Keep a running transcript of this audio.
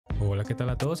Hola, ¿qué tal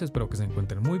a todos? Espero que se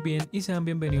encuentren muy bien y sean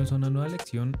bienvenidos a una nueva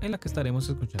lección en la que estaremos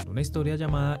escuchando una historia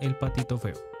llamada El Patito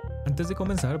Feo. Antes de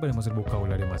comenzar, veremos el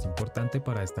vocabulario más importante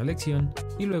para esta lección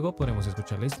y luego podremos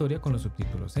escuchar la historia con los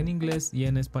subtítulos en inglés y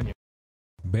en español.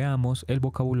 Veamos el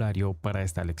vocabulario para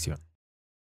esta lección.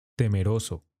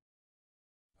 Temeroso,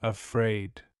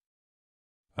 afraid,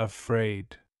 afraid,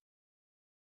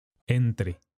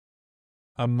 entre,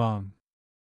 among,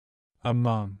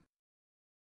 among,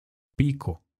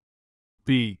 pico,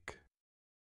 beak,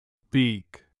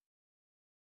 beak,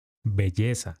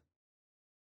 belleza,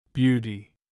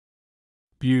 beauty,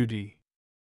 beauty,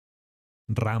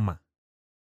 rama,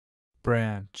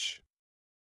 branch,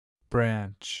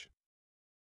 branch,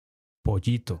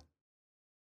 pollito,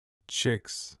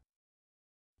 chicks,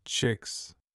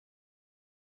 chicks,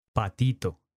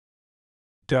 patito,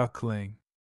 duckling,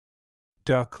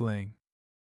 duckling,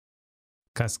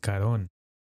 cascarón,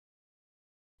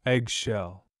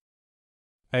 eggshell,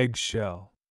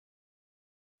 eggshell,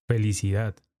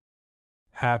 felicidad,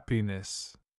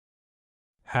 happiness,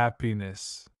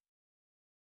 happiness,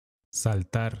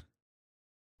 saltar,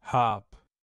 hop,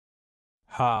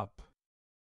 hop,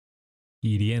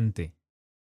 hiriente,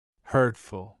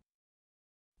 hurtful,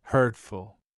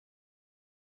 hurtful,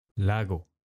 lago,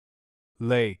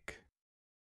 lake,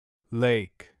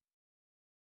 lake,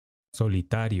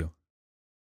 solitario,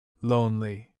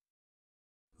 lonely,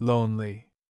 lonely,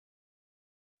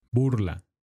 burla,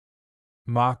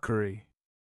 mockery,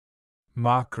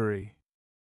 mockery,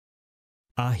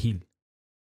 ágil,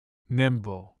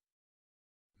 nimble,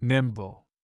 nimble,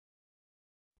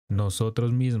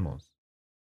 nosotros mismos,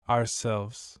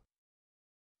 ourselves,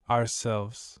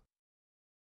 ourselves,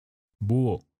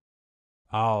 búho,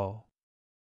 owl,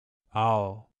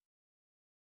 owl,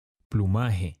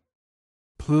 plumaje,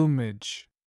 plumage,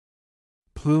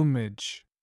 plumage,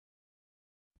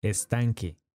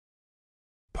 estanque,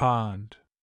 pond,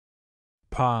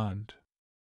 pond,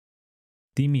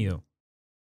 tímido,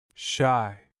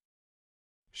 shy,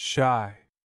 shy,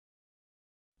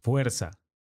 fuerza,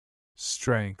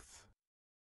 strength,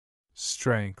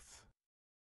 strength,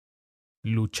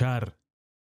 luchar,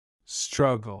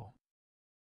 struggle,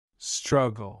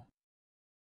 struggle,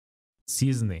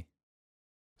 cisne,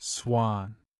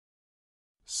 swan,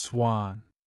 swan,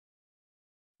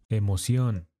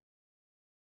 emoción,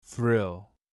 thrill,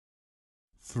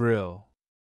 thrill,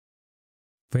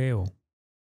 feo,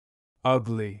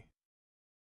 ugly,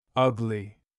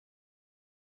 ugly,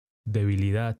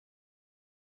 debilidad,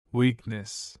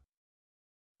 weakness,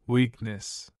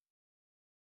 weakness,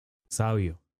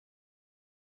 sabio.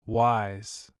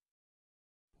 wise,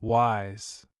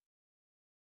 wise.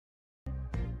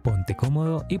 Ponte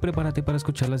cómodo y prepárate para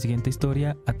escuchar la siguiente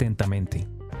historia atentamente.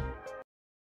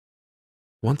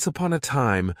 Once upon a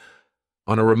time,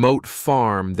 on a remote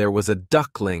farm, there was a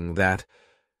duckling that,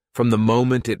 from the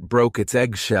moment it broke its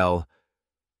eggshell,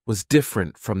 was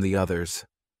different from the others.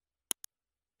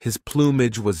 His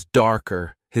plumage was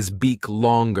darker, his beak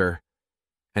longer,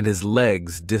 and his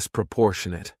legs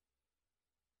disproportionate.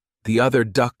 The other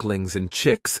ducklings and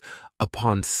chicks,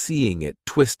 upon seeing it,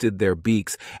 twisted their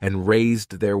beaks and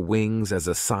raised their wings as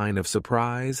a sign of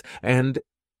surprise and,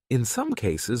 in some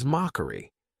cases,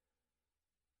 mockery.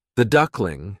 The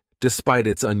duckling, despite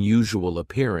its unusual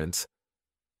appearance,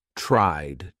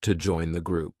 tried to join the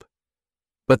group.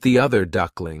 But the other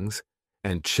ducklings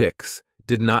and chicks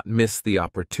did not miss the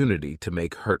opportunity to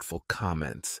make hurtful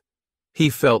comments. He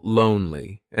felt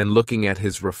lonely, and looking at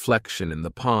his reflection in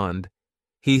the pond,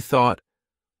 he thought,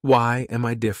 "Why am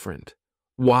I different?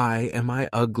 Why am I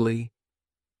ugly?"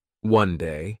 One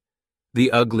day,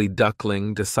 the ugly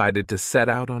duckling decided to set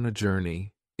out on a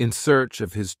journey in search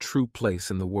of his true place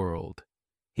in the world.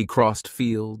 He crossed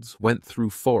fields, went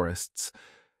through forests,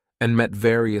 and met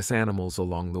various animals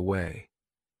along the way.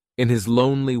 In his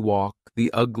lonely walk,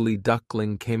 the ugly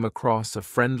duckling came across a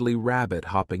friendly rabbit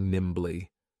hopping nimbly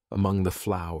among the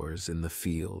flowers in the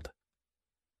field.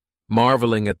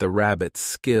 Marveling at the rabbit's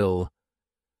skill,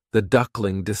 the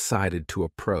duckling decided to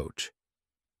approach.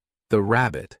 The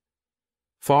rabbit,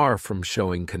 far from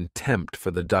showing contempt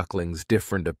for the duckling's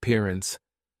different appearance,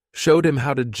 showed him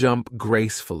how to jump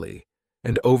gracefully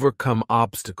and overcome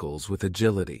obstacles with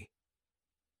agility.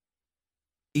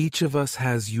 "Each of us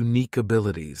has unique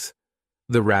abilities,"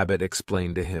 the rabbit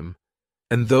explained to him,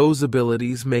 "and those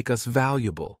abilities make us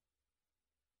valuable."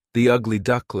 The ugly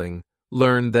duckling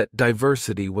learned that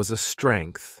diversity was a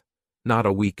strength, not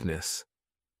a weakness.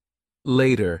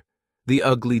 Later, the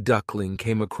ugly duckling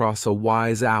came across a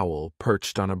wise owl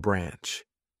perched on a branch.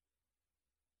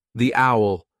 The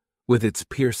owl, with its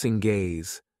piercing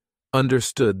gaze,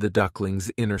 understood the duckling's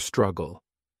inner struggle.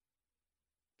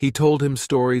 He told him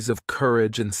stories of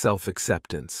courage and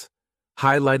self-acceptance,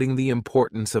 highlighting the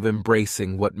importance of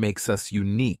embracing what makes us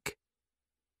unique.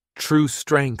 True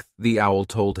strength, the owl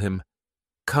told him,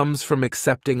 comes from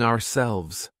accepting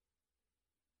ourselves.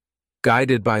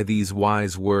 Guided by these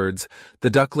wise words,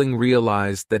 the duckling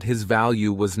realized that his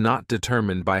value was not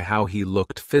determined by how he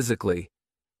looked physically,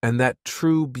 and that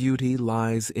true beauty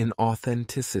lies in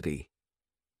authenticity.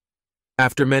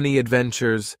 After many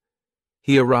adventures,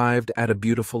 he arrived at a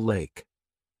beautiful lake.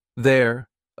 There,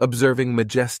 observing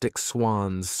majestic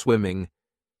swans swimming,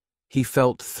 he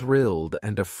felt thrilled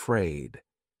and afraid.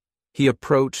 He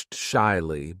approached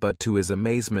shyly, but to his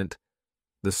amazement,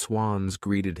 the swans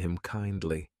greeted him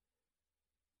kindly.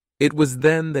 It was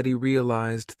then that he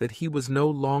realized that he was no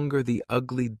longer the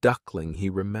ugly duckling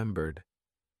he remembered.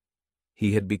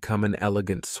 He had become an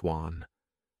elegant swan.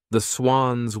 The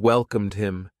swans welcomed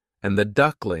him, and the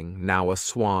duckling, now a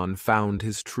swan, found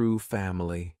his true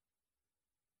family.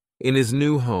 In his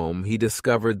new home, he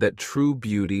discovered that true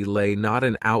beauty lay not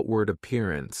in outward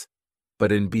appearance,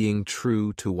 but in being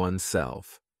true to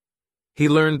oneself. He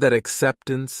learned that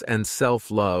acceptance and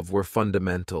self-love were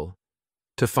fundamental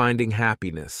to finding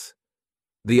happiness.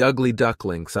 The ugly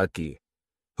duckling, Saki,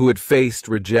 who had faced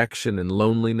rejection and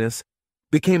loneliness,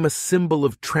 became a symbol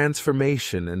of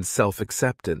transformation and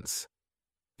self-acceptance.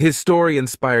 His story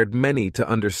inspired many to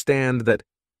understand that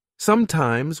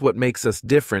sometimes what makes us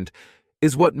different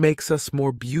is what makes us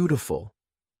more beautiful.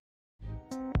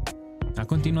 A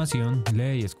continuación,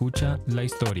 lee y escucha la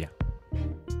historia.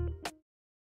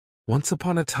 Once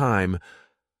upon a time,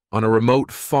 on a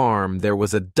remote farm, there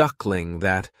was a duckling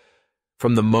that,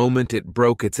 from the moment it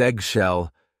broke its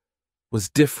eggshell,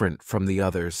 was different from the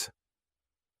others.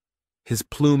 His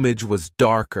plumage was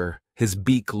darker, his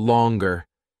beak longer,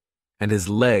 and his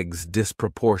legs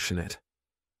disproportionate.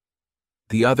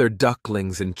 The other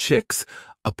ducklings and chicks,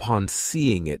 upon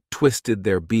seeing it, twisted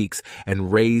their beaks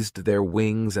and raised their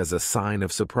wings as a sign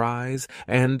of surprise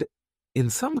and,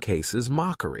 in some cases,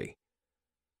 mockery.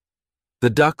 The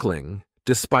duckling,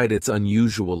 despite its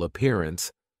unusual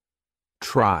appearance,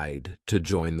 tried to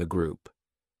join the group.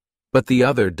 But the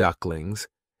other ducklings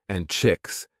and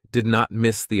chicks did not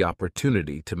miss the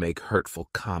opportunity to make hurtful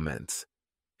comments.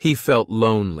 He felt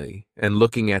lonely, and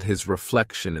looking at his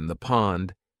reflection in the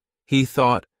pond, he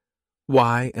thought,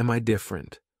 "Why am I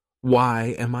different?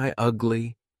 Why am I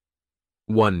ugly?"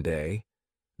 One day,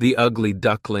 the ugly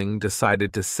duckling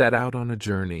decided to set out on a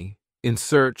journey in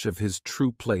search of his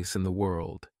true place in the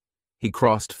world. He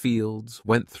crossed fields,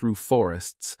 went through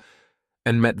forests,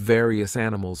 and met various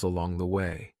animals along the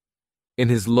way. In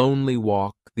his lonely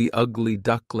walk, the ugly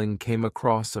duckling came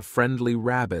across a friendly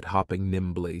rabbit hopping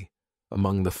nimbly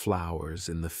among the flowers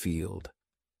in the field.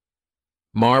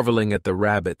 Marveling at the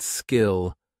rabbit's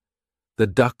skill, the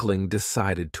duckling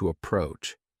decided to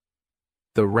approach.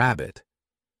 The rabbit,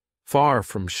 far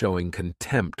from showing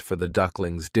contempt for the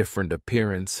duckling's different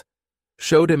appearance,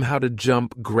 showed him how to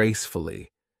jump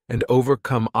gracefully and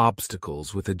overcome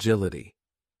obstacles with agility.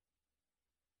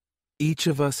 "Each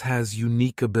of us has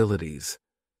unique abilities,"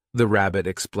 the rabbit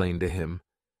explained to him,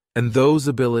 "and those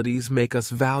abilities make us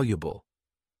valuable."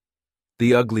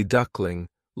 The ugly duckling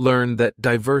learned that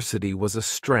diversity was a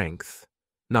strength,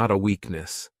 not a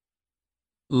weakness.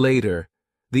 Later,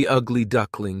 the ugly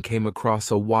duckling came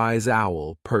across a wise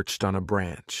owl perched on a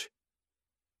branch.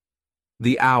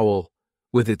 The owl,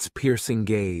 with its piercing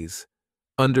gaze,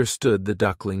 understood the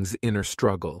duckling's inner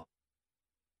struggle.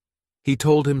 He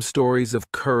told him stories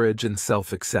of courage and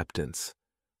self-acceptance,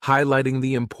 highlighting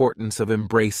the importance of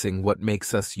embracing what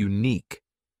makes us unique.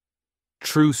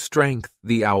 True strength,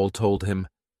 the owl told him,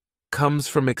 comes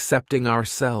from accepting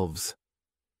ourselves.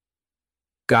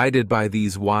 Guided by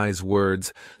these wise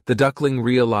words, the duckling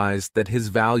realized that his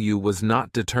value was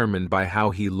not determined by how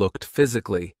he looked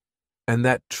physically, and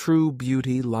that true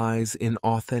beauty lies in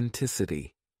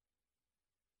authenticity.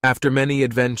 After many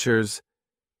adventures,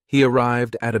 he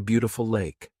arrived at a beautiful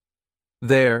lake.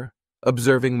 There,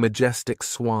 observing majestic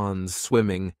swans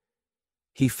swimming,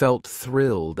 he felt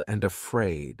thrilled and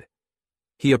afraid.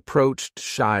 He approached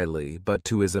shyly, but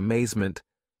to his amazement,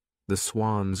 the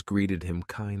swans greeted him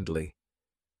kindly.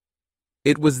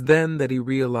 It was then that he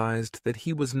realized that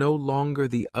he was no longer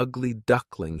the ugly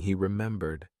duckling he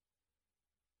remembered.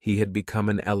 He had become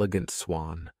an elegant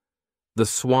swan. The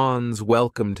swans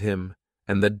welcomed him,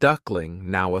 and the duckling,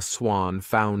 now a swan,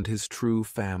 found his true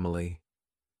family.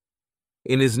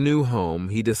 In his new home,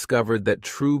 he discovered that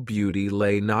true beauty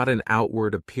lay not in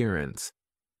outward appearance,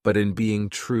 but in being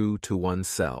true to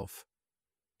oneself.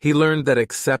 He learned that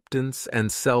acceptance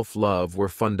and self-love were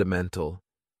fundamental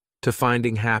to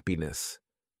finding happiness.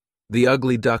 The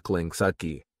ugly duckling,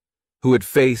 Saki, who had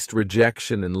faced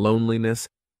rejection and loneliness,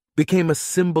 became a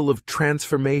symbol of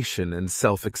transformation and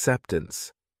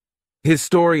self-acceptance. His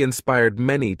story inspired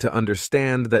many to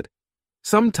understand that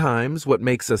sometimes what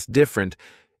makes us different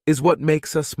is what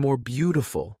makes us more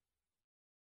beautiful.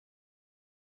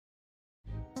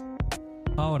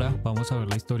 Ahora vamos a ver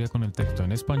la historia con el texto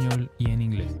en español y en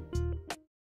inglés.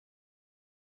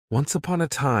 Once upon a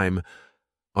time,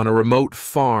 on a remote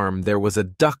farm, there was a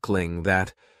duckling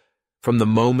that, from the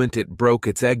moment it broke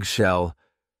its eggshell,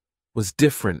 was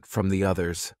different from the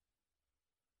others.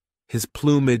 His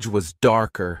plumage was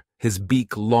darker, his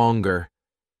beak longer,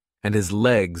 and his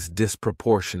legs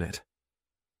disproportionate.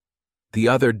 The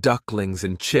other ducklings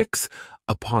and chicks,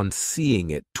 upon seeing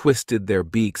it, twisted their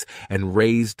beaks and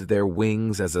raised their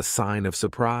wings as a sign of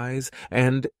surprise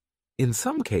and, in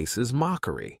some cases,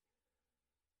 mockery.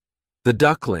 The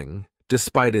duckling,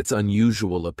 despite its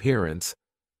unusual appearance,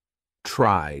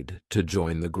 tried to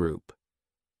join the group.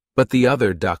 But the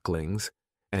other ducklings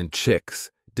and chicks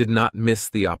did not miss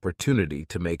the opportunity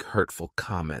to make hurtful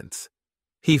comments.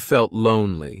 He felt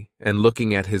lonely, and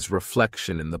looking at his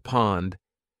reflection in the pond,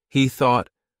 he thought,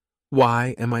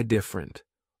 "Why am I different?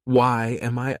 Why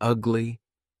am I ugly?"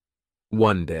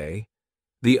 One day,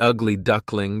 the ugly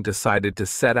duckling decided to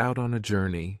set out on a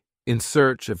journey in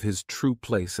search of his true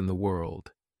place in the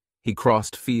world. He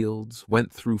crossed fields,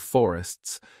 went through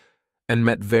forests, and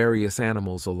met various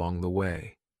animals along the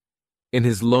way. In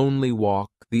his lonely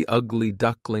walk, the ugly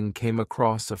duckling came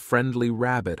across a friendly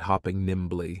rabbit hopping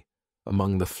nimbly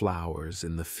among the flowers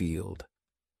in the field.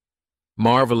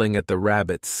 Marveling at the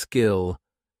rabbit's skill,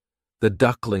 the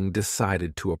duckling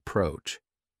decided to approach.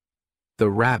 The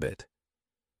rabbit,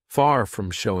 far from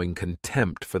showing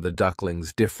contempt for the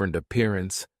duckling's different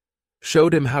appearance,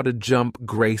 showed him how to jump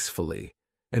gracefully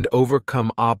and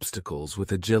overcome obstacles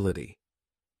with agility.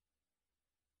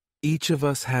 "Each of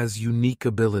us has unique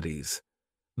abilities,"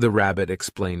 the rabbit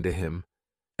explained to him,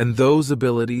 "and those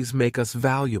abilities make us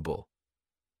valuable."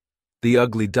 The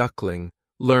ugly duckling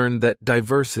learned that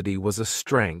diversity was a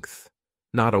strength,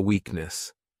 not a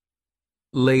weakness.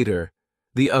 Later,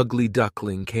 the ugly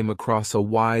duckling came across a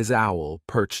wise owl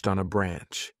perched on a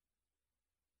branch.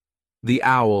 The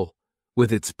owl,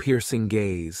 with its piercing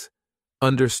gaze,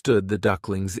 understood the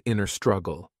duckling's inner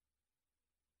struggle.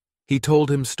 He told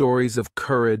him stories of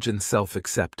courage and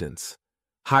self-acceptance,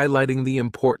 highlighting the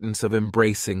importance of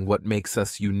embracing what makes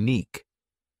us unique.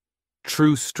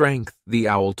 True strength, the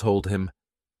owl told him,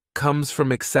 comes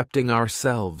from accepting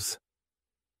ourselves.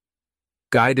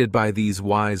 Guided by these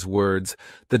wise words,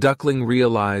 the duckling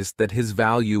realized that his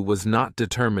value was not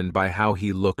determined by how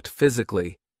he looked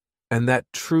physically, and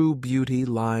that true beauty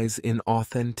lies in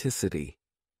authenticity.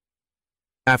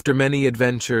 After many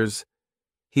adventures,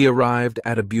 he arrived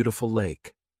at a beautiful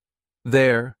lake.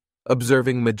 There,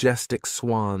 observing majestic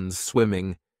swans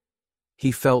swimming,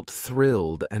 he felt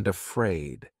thrilled and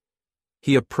afraid.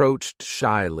 He approached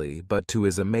shyly, but to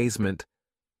his amazement,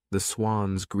 the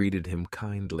swans greeted him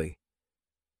kindly.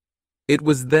 It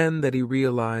was then that he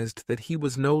realized that he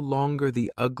was no longer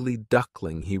the ugly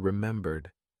duckling he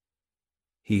remembered.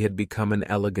 He had become an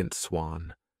elegant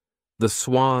swan. The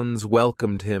swans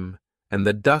welcomed him, and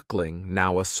the duckling,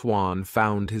 now a swan,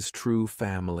 found his true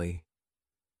family.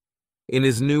 In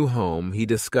his new home, he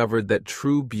discovered that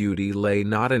true beauty lay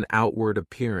not in outward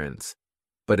appearance,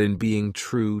 but in being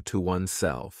true to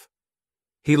oneself.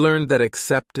 He learned that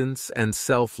acceptance and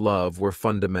self-love were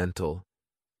fundamental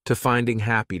to finding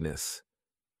happiness.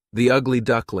 The ugly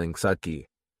duckling, Saki,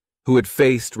 who had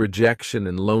faced rejection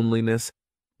and loneliness,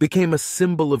 became a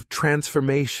symbol of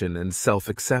transformation and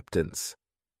self-acceptance.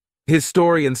 His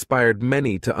story inspired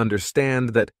many to understand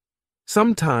that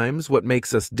sometimes what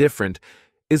makes us different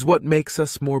is what makes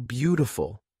us more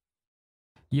beautiful.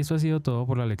 Y eso ha sido todo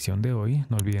por la lección de hoy.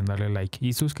 No olviden darle like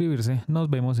y suscribirse. Nos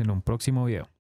vemos en un próximo video.